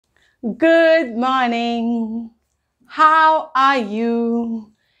Good morning. How are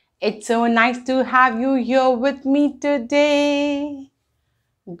you? It's so nice to have you here with me today.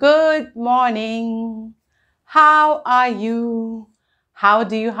 Good morning. How are you? How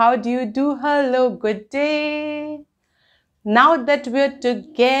do you do? Hello, good day. Now that we're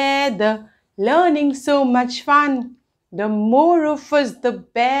together, learning so much fun, the more of us, the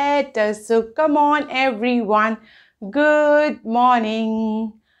better. So come on, everyone. Good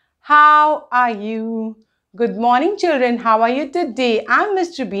morning. How are you? Good morning, children. How are you today? I'm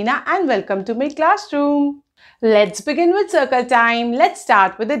Miss Rubina and welcome to my classroom. Let's begin with circle time. Let's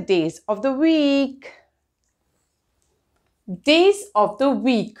start with the days of the week. Days of the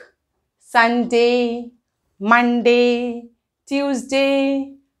week. Sunday, Monday,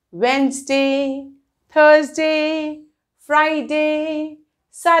 Tuesday, Wednesday, Thursday, Friday,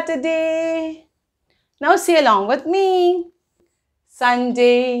 Saturday. Now say along with me.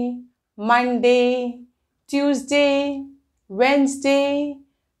 Sunday, Monday, Tuesday, Wednesday,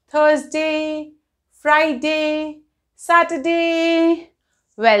 Thursday, Friday, Saturday.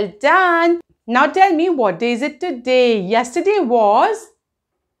 Well done. Now tell me, what day is it today? Yesterday was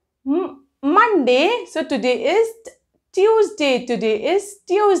Monday. So today is Tuesday. Today is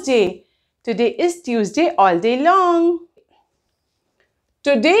Tuesday. Today is Tuesday all day long.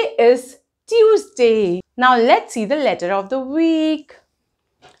 Today is Tuesday. Now let's see the letter of the week.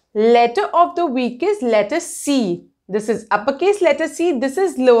 Letter of the week is letter C. This is uppercase letter C. This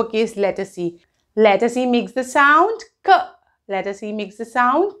is lowercase letter C. Letter C makes the sound K. Letter C makes the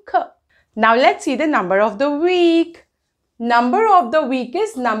sound K. Now let's see the number of the week. Number of the week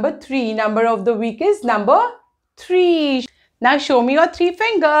is number 3. Number of the week is number 3. Now show me your 3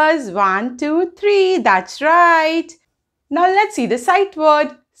 fingers. 1, 2, 3. That's right. Now let's see the sight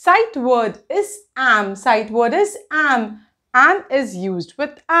word. Sight word is am. Sight word is am. Am is used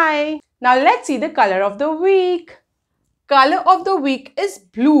with I. Now let's see the color of the week. Color of the week is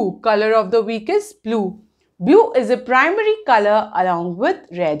blue. Color of the week is blue. Blue is a primary color along with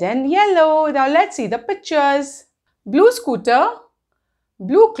red and yellow. Now let's see the pictures. Blue scooter,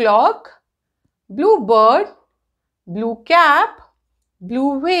 blue clock, blue bird, blue cap,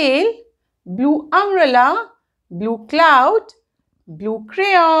 blue whale, blue umbrella, blue cloud, blue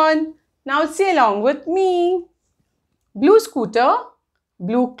crayon. Now say along with me. Blue scooter,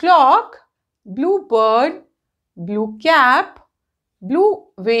 blue clock, blue bird, blue cap, blue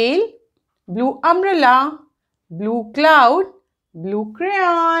whale, blue umbrella, blue cloud, blue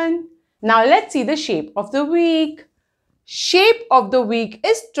crayon. Now let's see the shape of the week. Shape of the week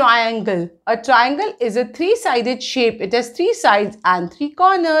is triangle. A triangle is a 3-sided shape. It has 3 sides and 3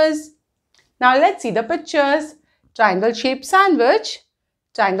 corners. Now let's see the pictures. Triangle shaped sandwich,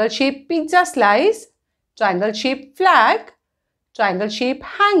 triangle shaped pizza slice, triangle shaped flag, triangle shaped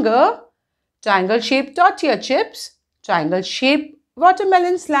hanger, triangle shaped tortilla chips, triangle shaped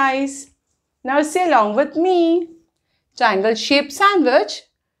watermelon slice. Now say along with me. Triangle shaped sandwich,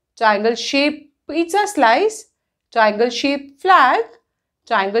 triangle shaped pizza slice, triangle shaped flag,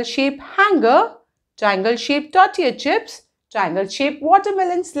 triangle shaped hanger, triangle shaped tortilla chips, triangle shaped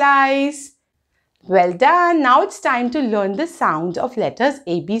watermelon slice. Well done. Now it's time to learn the sound of letters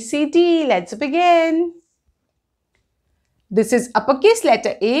A, B, C, D. Let's begin. This is uppercase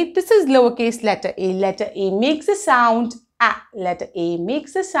letter A. This is lowercase letter A. Letter A makes the sound A. Letter A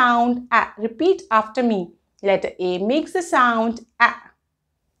makes the sound A. Repeat after me. Letter A makes the sound A.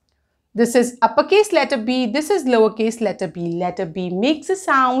 This is uppercase letter B. This is lowercase letter B. Letter B makes the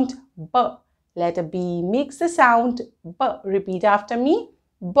sound B. Letter B makes the sound B. Repeat after me.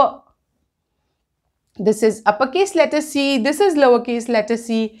 B. This is uppercase letter C. This is lowercase letter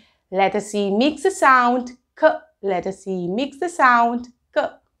C. Letter C makes the sound K. Letter C makes the sound K.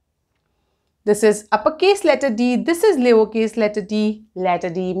 This is uppercase letter D. This is lowercase letter D. Letter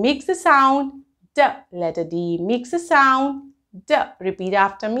D makes the sound D. Letter D makes the sound D. Repeat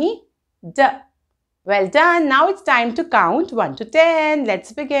after me. D. Well done. Now it's time to count 1 to 10.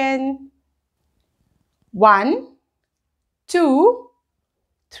 Let's begin. 1, 2,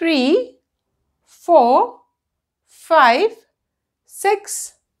 3, 4, 5,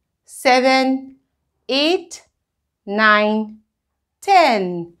 6, 7, 8, 9,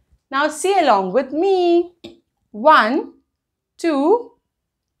 10. Now say along with me. 1, 2,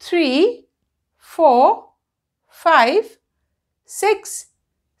 3, 4, 5, 6,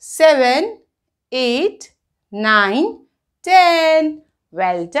 7, 8, 9, 10.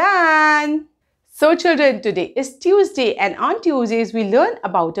 Well done. So children, today is Tuesday and on Tuesdays we learn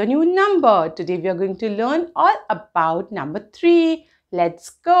about a new number. Today we are going to learn all about number 3.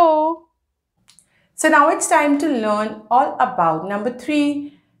 Let's go. So now it's time to learn all about number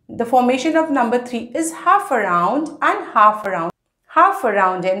 3. The formation of number 3 is half around and half around. Half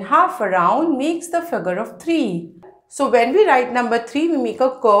around and half around makes the figure of 3. So when we write number 3, we make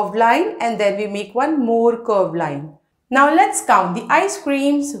a curved line and then we make one more curved line. Now let's count the ice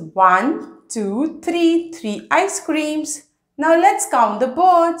creams. 1, 2, 3. 3 ice creams. Now let's count the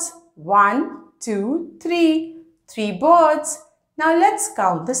birds. 1, 2, 3. 3 birds. Now let's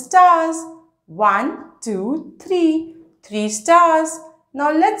count the stars. 1, 2, 3. 3 stars.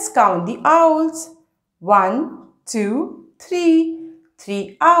 Now let's count the owls. 1, 2, 3.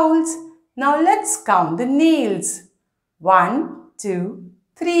 3 owls. Now let's count the nails. 1, 2,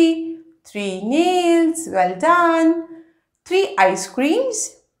 3. 3 nails. Well done. 3 ice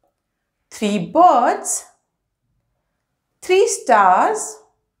creams. 3 birds. 3 stars.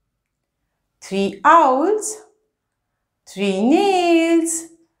 3 owls. 3 nails.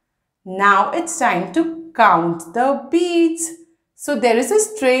 Now it's time to count the beads. So there is a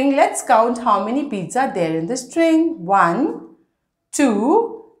string. Let's count how many beads are there in the string. 1,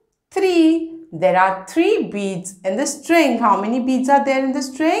 2, 3. There are 3 beads in the string. How many beads are there in the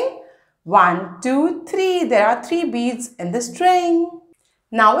string? 1, 2, 3. There are 3 beads in the string.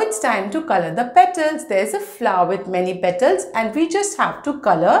 Now it's time to color the petals. There's a flower with many petals and we just have to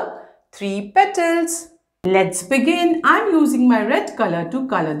color 3 petals. Let's begin. I'm using my red color to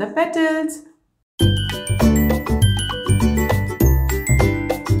color the petals.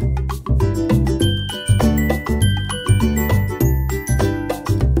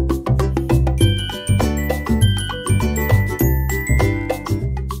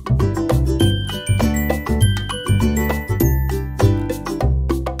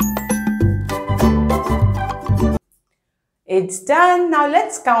 It's done. Now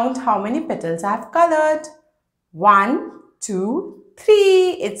let's count how many petals I have colored. 1, 2, 3.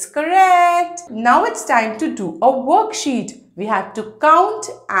 It's correct. Now it's time to do a worksheet. We have to count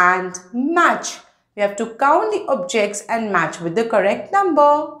and match. We have to count the objects and match with the correct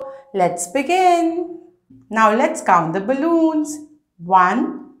number. Let's begin. Now let's count the balloons.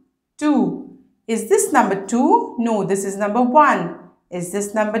 1, 2. Is this number 2? No, this is number 1. Is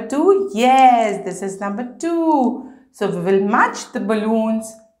this number 2? Yes, this is number 2. So we will match the balloons.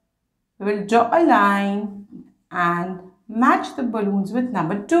 We will draw a line and match the balloons with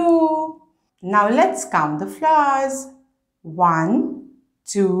number 2. Now let's count the flowers. 1,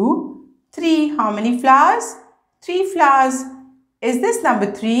 2, 3. How many flowers? 3 flowers. Is this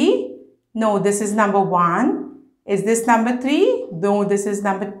number 3? No, this is number 1. Is this number 3? No, this is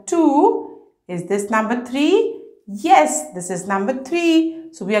number 2. Is this number 3? Yes, this is number 3.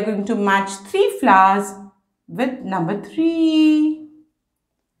 So we are going to match 3 flowers with number 3.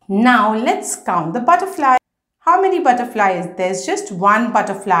 Now let's count the butterfly. How many butterflies? There's just one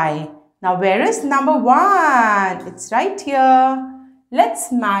butterfly. Now where is number 1? It's right here.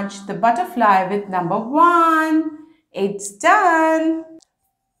 Let's match the butterfly with number 1. It's done.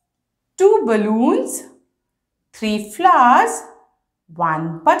 2 balloons, 3 flowers,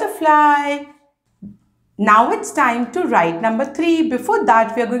 1 butterfly. Now it's time to write number 3. Before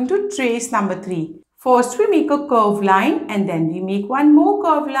that, we are going to trace number 3. First, we make a curved line and then we make one more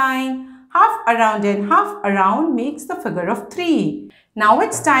curved line. Half around and half around makes the figure of 3. Now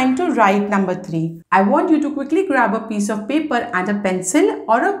it's time to write number 3. I want you to quickly grab a piece of paper and a pencil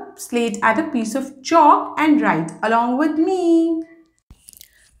or a slate and a piece of chalk and write along with me.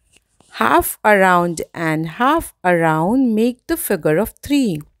 Half around and half around make the figure of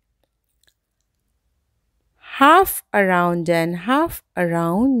 3. Half around and half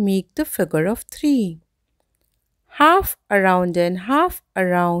around make the figure of 3. Half around and half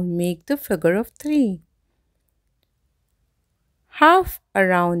around make the figure of 3. Half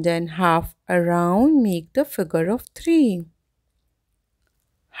around and half around make the figure of 3.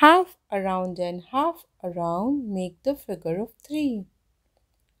 Half around and half around make the figure of 3.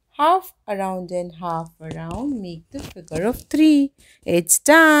 Half around and half around make the figure of 3. It's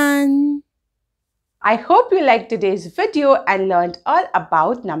done. I hope you liked today's video and learned all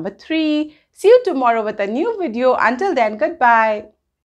about number 3. See you tomorrow with a new video. Until then, goodbye.